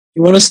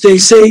You want to stay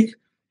safe?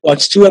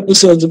 Watch 2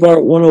 episodes of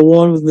Art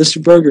 101 with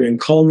Mr. Burgher and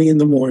call me in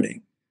the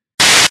morning.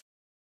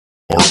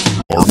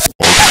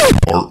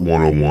 Art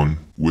 101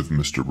 with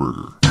Mr.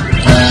 Burgher.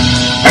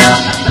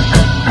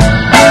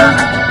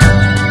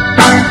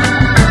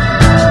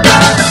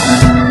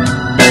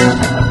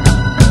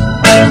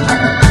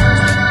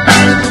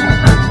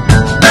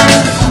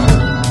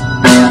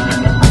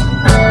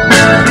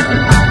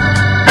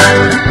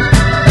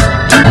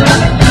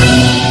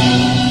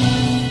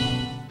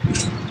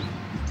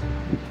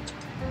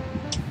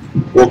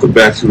 Welcome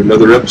back to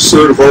another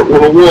episode of Art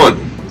 101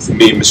 with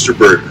me, Mr.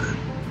 Burgher.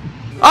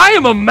 I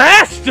am a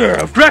master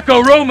of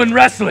Greco-Roman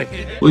wrestling!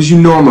 Well, as you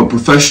know, I'm a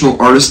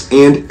professional artist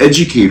and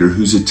educator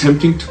who's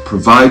attempting to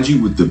provide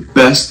you with the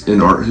best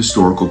in art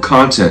historical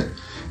content.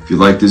 If you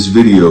like this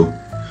video,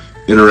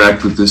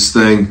 interact with this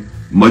thing.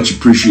 Much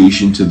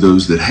appreciation to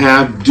those that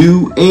have,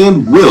 do,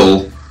 and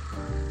will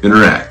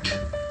interact.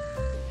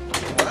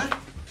 What?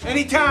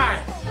 Anytime!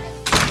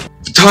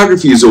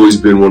 Photography has always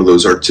been one of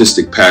those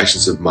artistic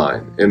passions of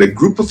mine, and a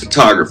group of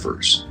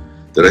photographers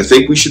that I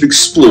think we should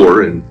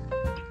explore, and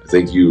I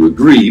think you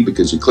agree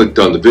because you clicked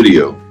on the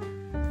video,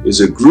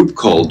 is a group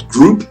called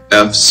Group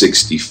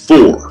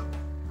F64.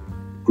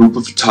 A group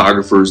of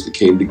photographers that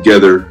came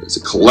together as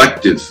a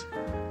collective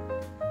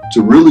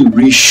to really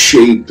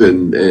reshape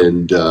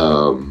and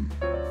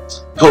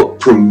help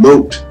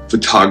promote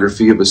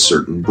photography of a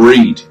certain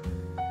breed.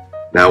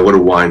 Now, what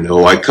do I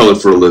know? I color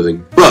for a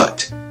living,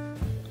 but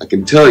I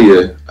can tell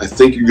you, I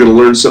think you're going to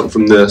learn something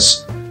from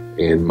this,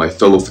 and my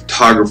fellow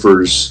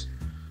photographers,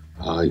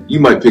 you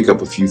might pick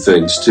up a few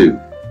things too.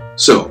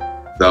 So,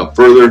 without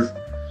further,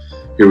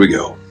 here we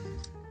go.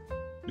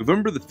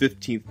 November the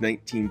 15th,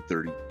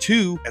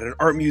 1932, at an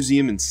art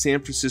museum in San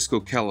Francisco,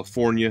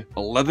 California,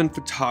 11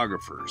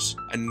 photographers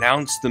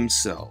announced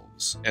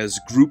themselves as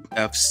Group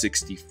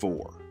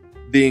F64.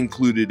 They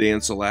included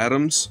Ansel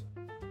Adams,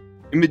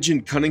 Imogen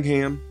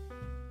Cunningham,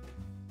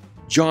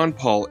 John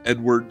Paul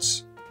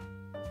Edwards,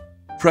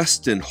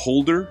 Preston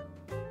Holder,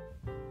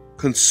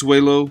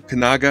 Consuelo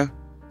Kanaga,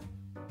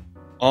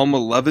 Alma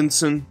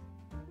Levinson,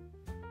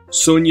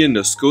 Sonia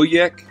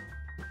Noskoyek,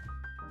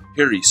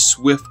 Harry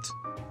Swift,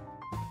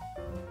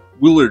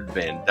 Willard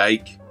Van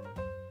Dyke,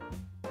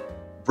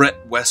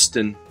 Brett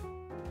Weston,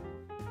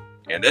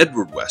 and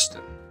Edward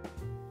Weston.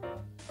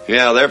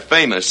 Yeah, they're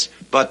famous,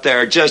 but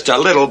they're just a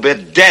little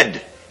bit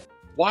dead.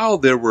 While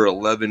there were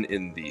 11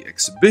 in the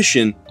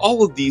exhibition,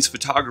 all of these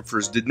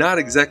photographers did not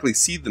exactly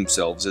see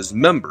themselves as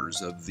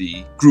members of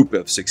the Group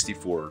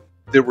F64.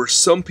 There were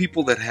some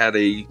people that had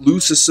a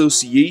loose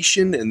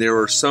association, and there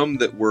are some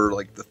that were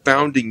like the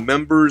founding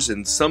members,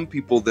 and some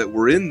people that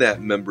were in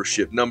that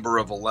membership number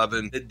of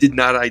 11 that did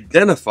not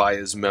identify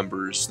as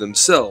members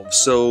themselves,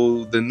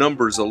 so the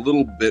number's a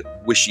little bit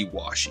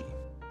wishy-washy.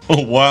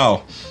 Oh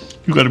wow,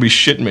 you gotta be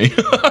shitting me.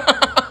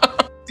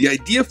 The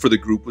idea for the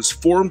group was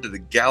formed at a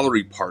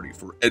gallery party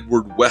for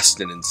Edward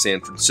Weston in San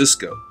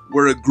Francisco,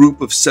 where a group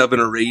of 7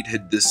 or 8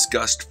 had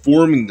discussed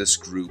forming this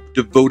group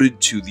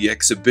devoted to the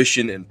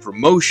exhibition and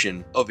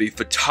promotion of a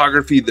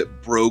photography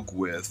that broke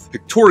with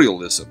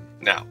pictorialism.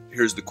 Now,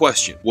 here's the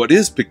question. What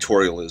is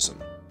pictorialism?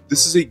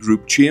 This is a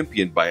group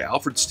championed by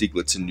Alfred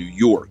Stieglitz in New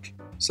York.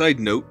 Side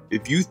note,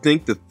 if you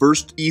think the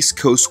first East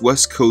Coast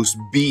West Coast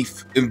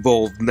beef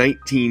involved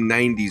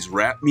 1990s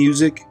rap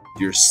music,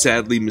 you're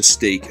sadly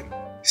mistaken.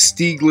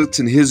 Stieglitz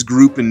and his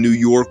group in New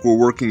York were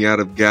working out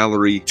of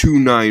Gallery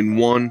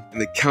 291,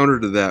 and the counter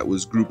to that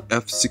was Group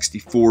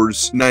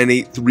F64's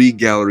 983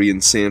 Gallery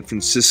in San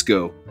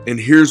Francisco. And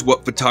here's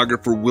what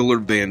photographer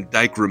Willard Van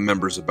Dyke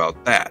remembers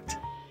about that.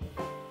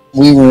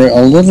 We were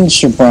a little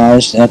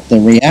surprised at the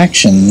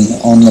reaction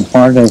on the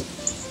part of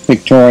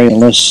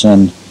pictorialists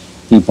and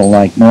people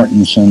like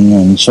Mortensen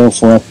and so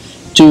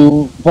forth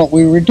to what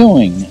we were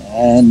doing.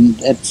 And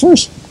at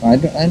first, I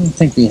didn't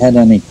think we had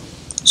any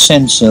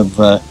sense of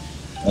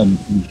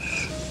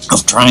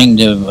trying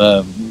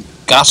to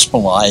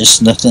gospelize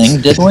the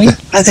thing, did we?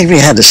 I think we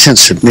had a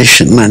sense of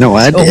mission. I know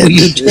I did. Oh,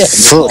 you did.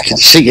 Full, I can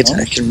see it.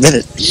 I can admit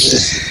it.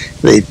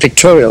 The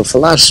pictorial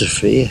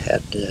philosophy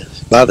had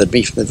bothered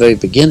me from the very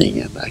beginning,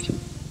 and I can.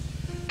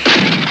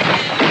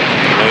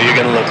 Oh, you're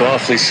gonna look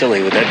awfully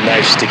silly with that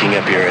knife sticking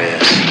up your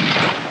ass.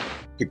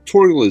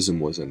 Pictorialism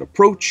was an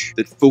approach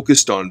that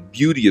focused on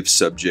beauty of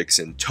subjects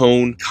and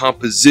tone,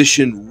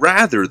 composition,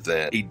 rather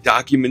than a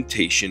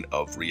documentation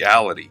of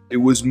reality. It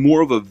was more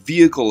of a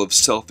vehicle of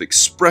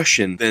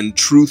self-expression than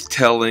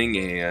truth-telling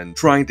and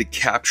trying to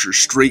capture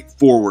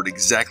straightforward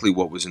exactly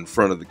what was in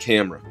front of the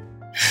camera.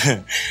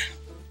 That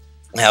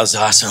was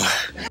awesome.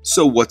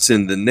 So what's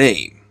in the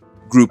name?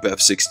 Group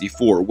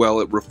F64, well,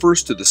 it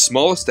refers to the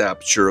smallest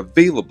aperture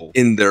available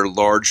in their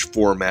large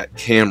format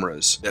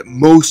cameras that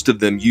most of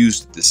them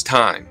used at this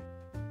time.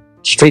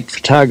 Straight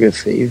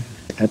photography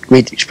had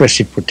great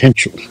expressive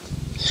potential.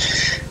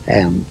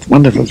 And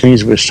wonderful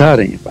things were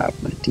starting about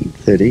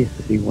 1930,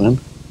 31.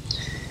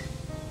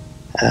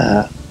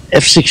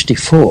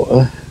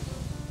 F64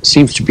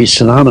 seems to be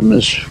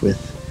synonymous with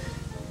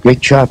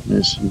great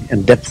sharpness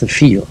and depth of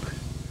field,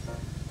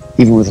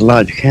 even with a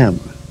large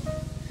camera.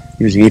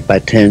 using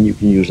 8x10, you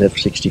can use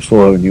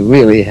f/64, and you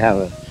really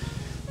have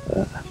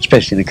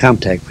especially in a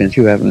contact print,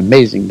 you have an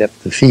amazing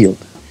depth of field.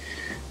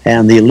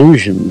 And the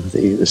illusion,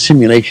 the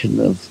simulation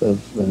of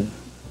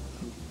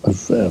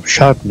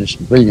sharpness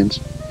and brilliance,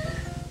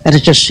 and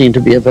it just seemed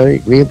to be a very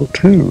agreeable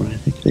term, I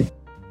think.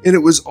 And it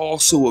was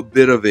also a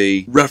bit of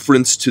a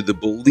reference to the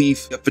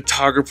belief that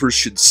photographers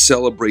should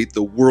celebrate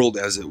the world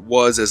as it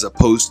was, as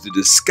opposed to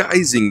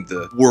disguising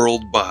the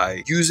world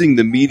by using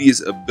the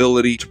media's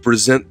ability to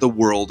present the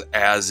world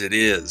as it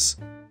is.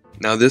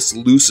 Now, this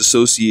loose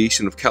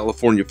association of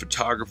California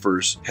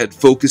photographers had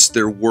focused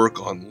their work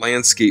on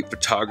landscape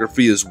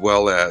photography as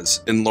well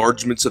as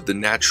enlargements of the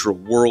natural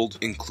world,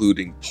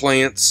 including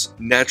plants,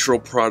 natural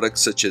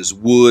products such as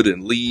wood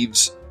and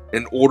leaves,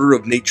 an order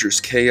of nature's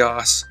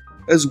chaos,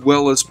 as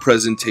well as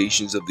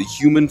presentations of the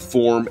human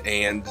form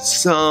and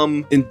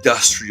some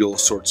industrial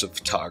sorts of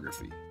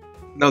photography.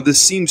 Now,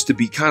 this seems to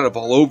be kind of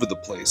all over the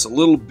place, a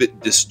little bit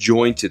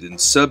disjointed in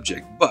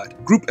subject,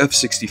 but Group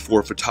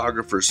F64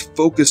 photographers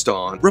focused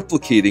on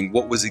replicating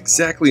what was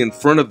exactly in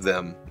front of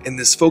them, and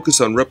this focus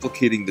on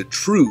replicating the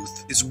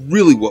truth is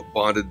really what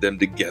bonded them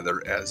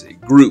together as a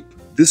group.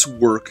 This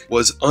work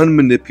was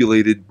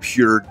unmanipulated,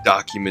 pure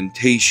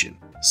documentation.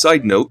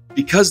 Side note,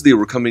 because they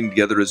were coming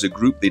together as a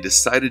group, they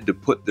decided to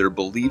put their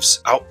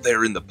beliefs out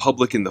there in the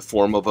public in the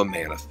form of a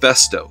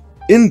manifesto.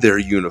 In their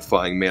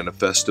unifying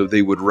manifesto,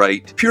 they would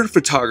write, "Pure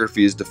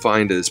photography is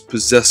defined as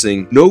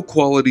possessing no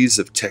qualities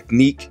of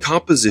technique,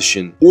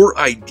 composition, or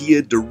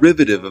idea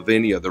derivative of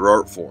any other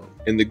art form,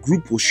 and the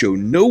group will show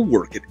no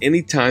work at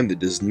any time that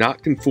does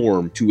not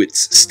conform to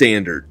its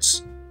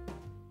standards."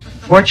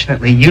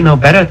 Fortunately, you know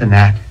better than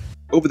that.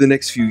 Over the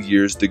next few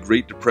years, the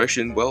Great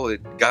Depression, well,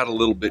 it got a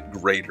little bit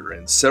greater,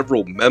 and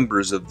several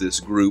members of this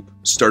group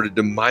started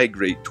to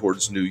migrate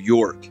towards New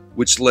York,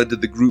 which led to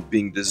the group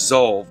being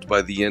dissolved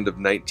by the end of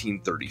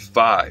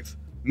 1935.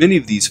 Many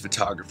of these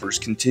photographers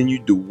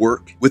continued to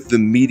work with the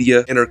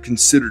media and are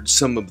considered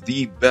some of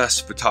the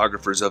best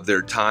photographers of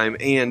their time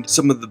and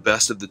some of the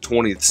best of the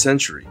 20th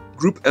century.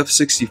 Group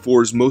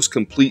F64's most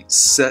complete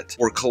set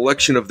or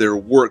collection of their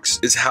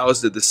works is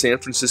housed at the San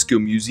Francisco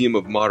Museum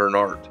of Modern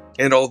Art.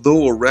 And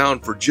although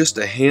around for just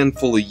a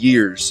handful of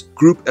years,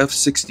 Group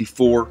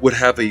F64 would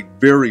have a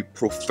very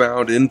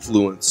profound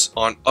influence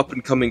on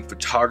up-and-coming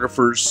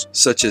photographers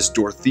such as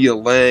Dorothea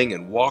Lange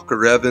and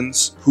Walker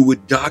Evans, who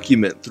would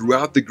document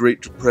throughout the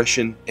Great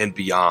Depression and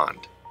beyond.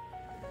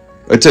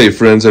 I tell you,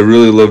 friends, I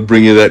really love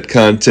bringing you that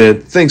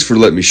content. Thanks for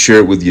letting me share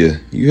it with you.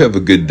 You have a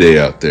good day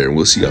out there, and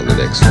we'll see you on the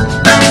next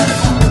one.